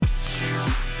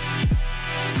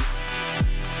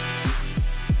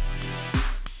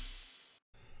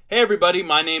everybody,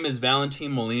 my name is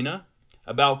Valentin Molina.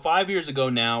 About 5 years ago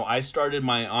now, I started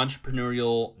my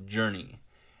entrepreneurial journey.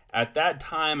 At that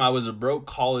time, I was a broke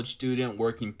college student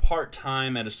working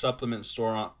part-time at a supplement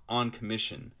store on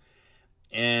commission.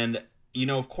 And,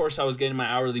 of course, I was getting my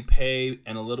hourly pay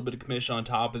and a little bit of commission on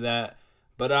top of that,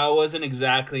 but I wasn't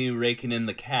exactly raking in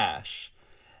the cash.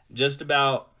 Just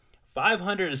about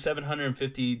 $500 to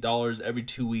 $750 every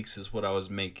 2 weeks is what I was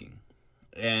making.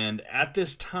 And at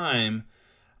this time,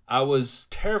 I was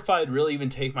terrified to really even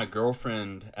take my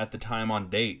girlfriend at the time on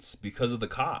dates because of the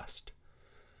cost.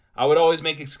 I would always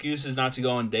make excuses not to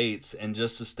go on dates and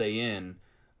just to stay in.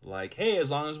 Like, hey, as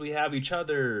long as we have each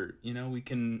other, we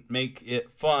can make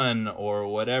it fun or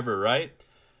whatever, right?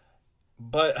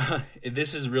 But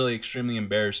this is really extremely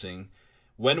embarrassing.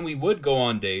 When we would go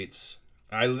on dates,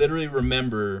 I literally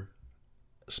remember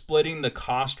splitting the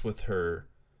cost with her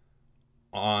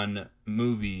on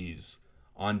movies,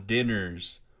 on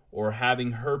dinners, or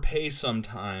having her pay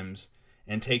sometimes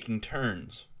and taking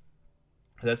turns.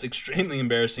 That's extremely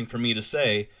embarrassing for me to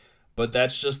say, but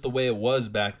that's just the way it was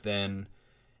back then,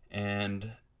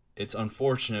 and it's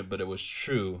unfortunate, but it was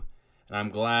true, and I'm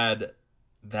glad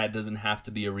that doesn't have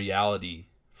to be a reality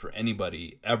for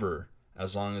anybody ever,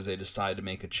 as long as they decide to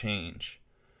make a change.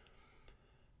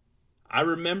 I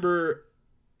remember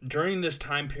during this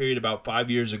time period about 5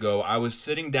 years ago, I was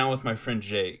sitting down with my friend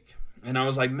Jake, and I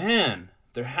was like, man,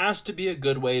 there has to be a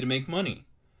good way to make money,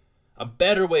 a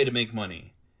better way to make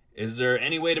money. Is there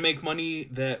any way to make money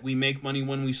that we make money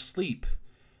when we sleep?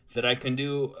 That I can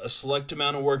do a select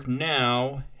amount of work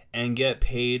now and get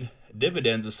paid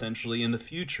dividends essentially in the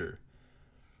future?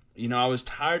 I was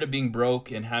tired of being broke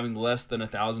and having less than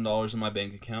 $1,000 in my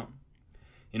bank account.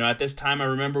 At this time, I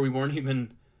remember we weren't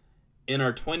even in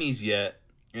our 20s yet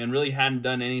and really hadn't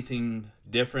done anything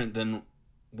different than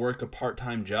work a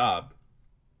part-time job.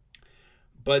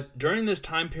 But during this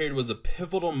time period was a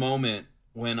pivotal moment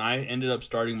when I ended up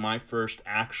starting my first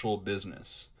actual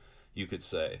business, you could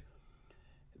say.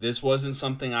 This wasn't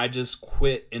something I just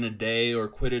quit in a day or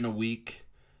quit in a week.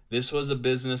 This was a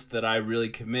business that I really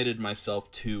committed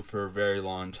myself to for a very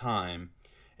long time,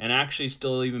 and actually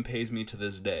still even pays me to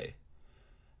this day.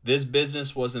 This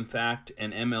business was in fact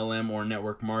an MLM or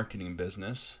network marketing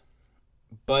business,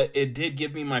 but it did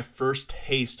give me my first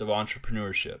taste of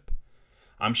entrepreneurship.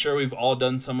 I'm sure we've all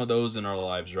done some of those in our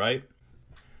lives, right?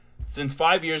 Since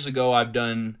 5 years ago, I've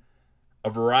done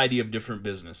a variety of different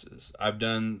businesses. I've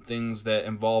done things that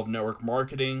involve network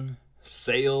marketing,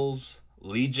 sales,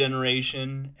 lead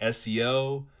generation,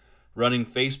 SEO, running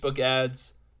Facebook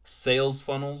ads, sales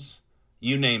funnels,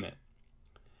 you name it.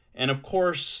 And of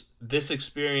course, this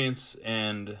experience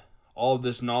and all of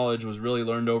this knowledge was really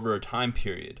learned over a time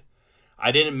period.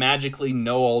 I didn't magically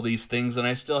know all these things, and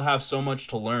I still have so much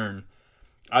to learn.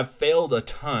 I've failed a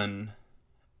ton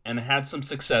and had some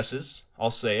successes,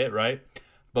 I'll say it, right?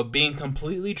 But being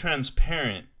completely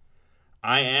transparent,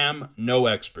 I am no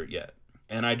expert yet,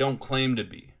 and I don't claim to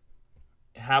be.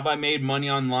 Have I made money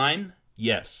online?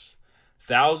 Yes.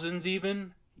 Thousands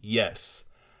even? Yes.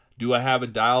 Do I have a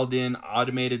dialed-in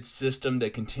automated system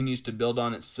that continues to build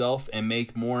on itself and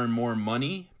make more and more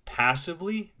money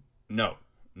passively? No,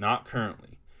 not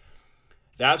currently.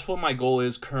 That's what my goal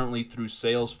is currently through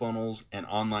sales funnels and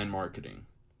online marketing.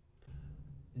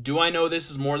 Do I know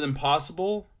this is more than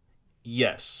possible?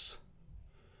 Yes.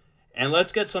 And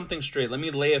let's get something straight. Let me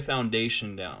lay a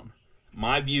foundation down.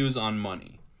 My views on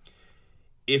money.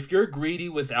 If you're greedy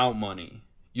without money,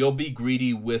 you'll be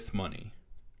greedy with money.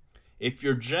 If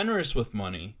you're generous with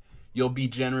money, you'll be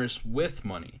generous with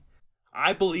money.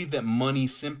 I believe that money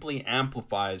simply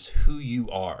amplifies who you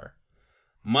are.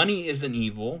 Money isn't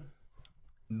evil.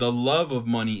 The love of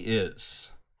money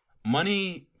is.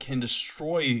 Money can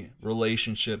destroy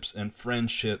relationships and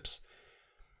friendships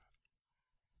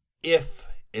if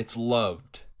it's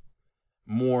loved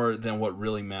more than what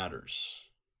really matters.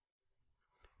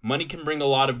 Money can bring a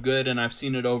lot of good, and I've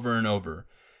seen it over and over.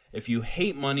 If you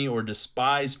hate money or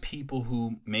despise people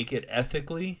who make it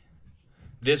ethically,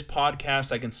 this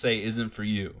podcast, I can say, isn't for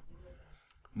you.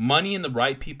 Money in the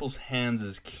right people's hands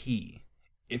is key.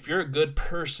 If you're a good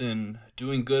person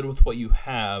doing good with what you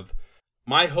have,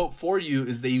 my hope for you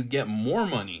is that you get more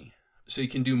money so you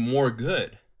can do more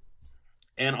good.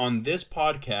 And on this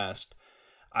podcast,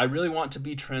 I really want to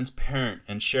be transparent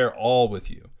and share all with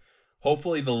you.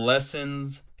 Hopefully the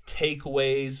lessons,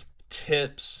 takeaways,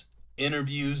 tips,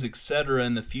 interviews, etc.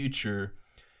 in the future,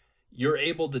 you're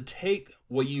able to take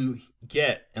what you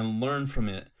get and learn from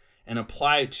it and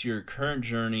apply it to your current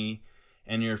journey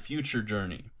and your future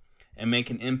journey and make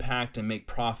an impact and make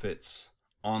profits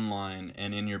online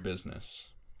and in your business.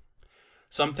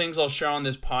 Some things I'll share on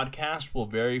this podcast will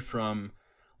vary from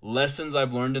lessons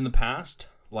I've learned in the past,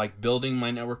 like building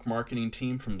my network marketing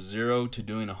team from zero to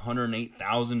doing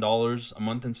 $108,000 a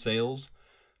month in sales,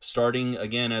 starting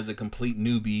again as a complete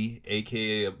newbie,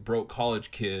 aka a broke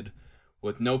college kid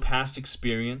with no past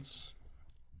experience,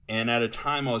 and at a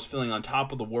time I was feeling on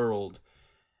top of the world,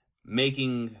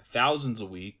 making thousands a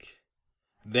week.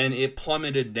 Then it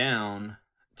plummeted down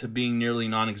to being nearly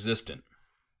non-existent.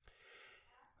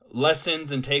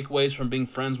 Lessons and takeaways from being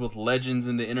friends with legends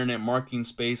in the internet marketing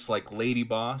space like Lady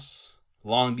Boss,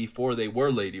 long before they were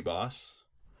Lady Boss.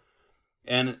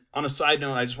 And on a side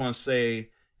note, I just want to say,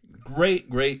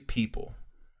 great people.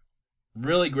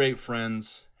 Really great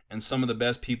friends, and some of the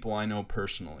best people I know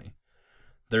personally.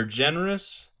 They're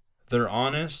generous, they're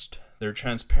honest, they're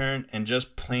transparent, and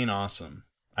just plain awesome.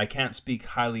 I can't speak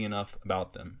highly enough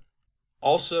about them.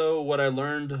 Also, what I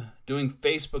learned doing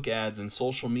Facebook ads and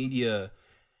social media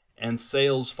and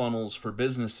sales funnels for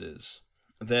businesses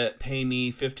that pay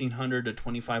me $1,500 to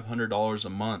 $2,500 a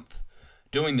month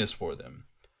doing this for them.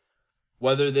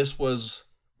 Whether this was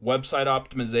website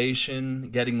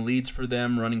optimization, getting leads for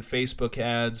them, running Facebook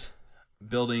ads,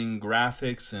 building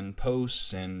graphics and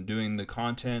posts and doing the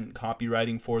content,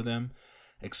 copywriting for them,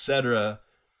 etc.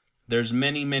 There's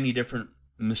many different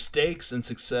mistakes and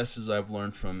successes I've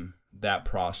learned from that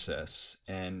process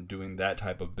and doing that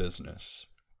type of business.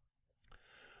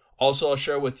 Also, I'll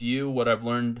share with you what I've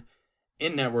learned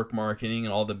in network marketing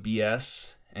and all the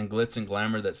BS and glitz and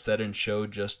glamour that's said and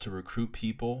showed just to recruit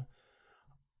people.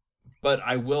 But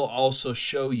I will also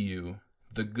show you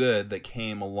the good that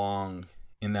came along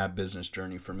in that business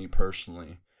journey for me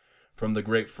personally. From the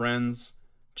great friends,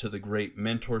 to the great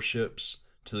mentorships,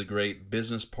 to the great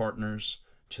business partners,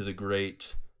 to the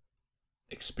great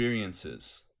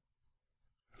experiences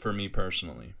for me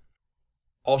personally.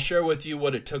 I'll share with you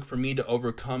what it took for me to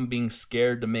overcome being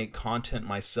scared to make content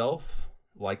myself,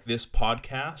 like this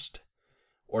podcast,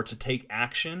 or to take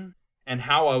action, and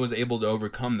how I was able to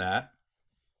overcome that.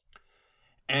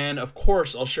 And of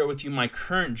course, I'll share with you my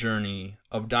current journey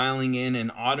of dialing in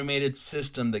an automated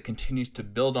system that continues to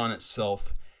build on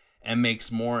itself and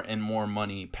makes more and more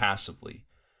money passively.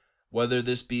 Whether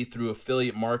this be through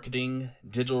affiliate marketing,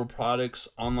 digital products,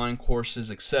 online courses,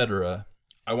 etc.,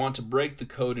 I want to break the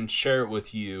code and share it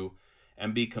with you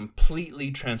and be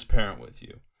completely transparent with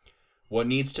you. What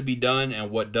needs to be done and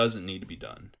what doesn't need to be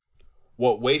done.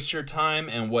 What wastes your time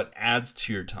and what adds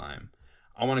to your time.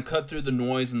 I want to cut through the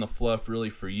noise and the fluff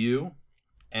really for you.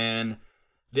 And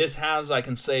this has, I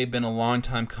can say, been a long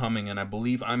time coming, and I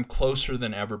believe I'm closer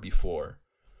than ever before.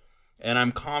 And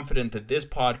I'm confident that this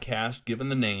podcast, given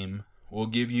the name, will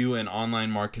give you an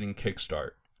online marketing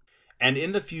kickstart. And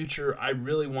in the future, I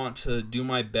really want to do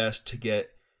my best to get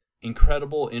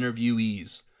incredible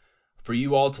interviewees for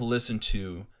you all to listen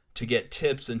to get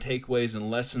tips and takeaways and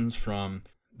lessons from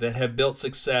that have built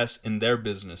success in their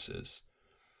businesses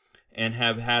and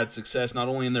have had success not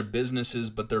only in their businesses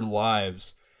but their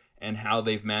lives and how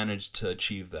they've managed to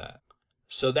achieve that.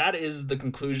 So that is the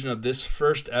conclusion of this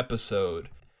first episode.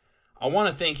 I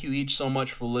want to thank you each so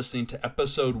much for listening to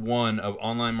episode 1 of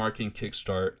Online Marketing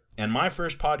Kickstart and my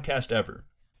first podcast ever.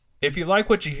 If you like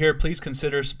what you hear, please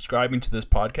consider subscribing to this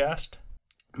podcast.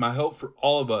 My hope for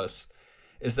all of us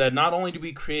is that not only do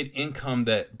we create income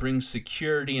that brings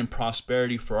security and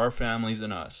prosperity for our families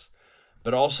and us,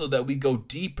 but also that we go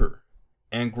deeper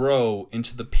and grow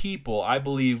into the people I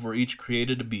believe we're each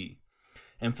created to be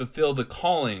and fulfill the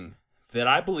calling that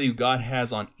I believe God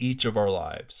has on each of our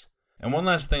lives. And one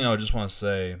last thing I just want to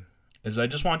say is I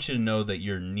just want you to know that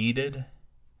you're needed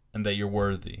and that you're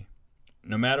worthy.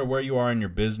 No matter where you are in your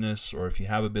business, or if you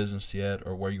have a business yet,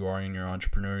 or where you are in your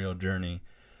entrepreneurial journey,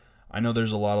 I know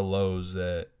there's a lot of lows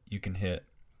that you can hit.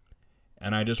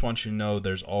 And I just want you to know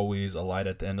there's always a light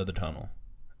at the end of the tunnel,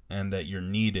 and that you're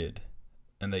needed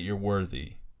and that you're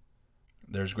worthy.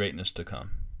 There's greatness to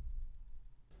come.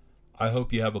 I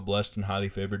hope you have a blessed and highly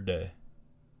favored day.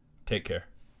 Take care.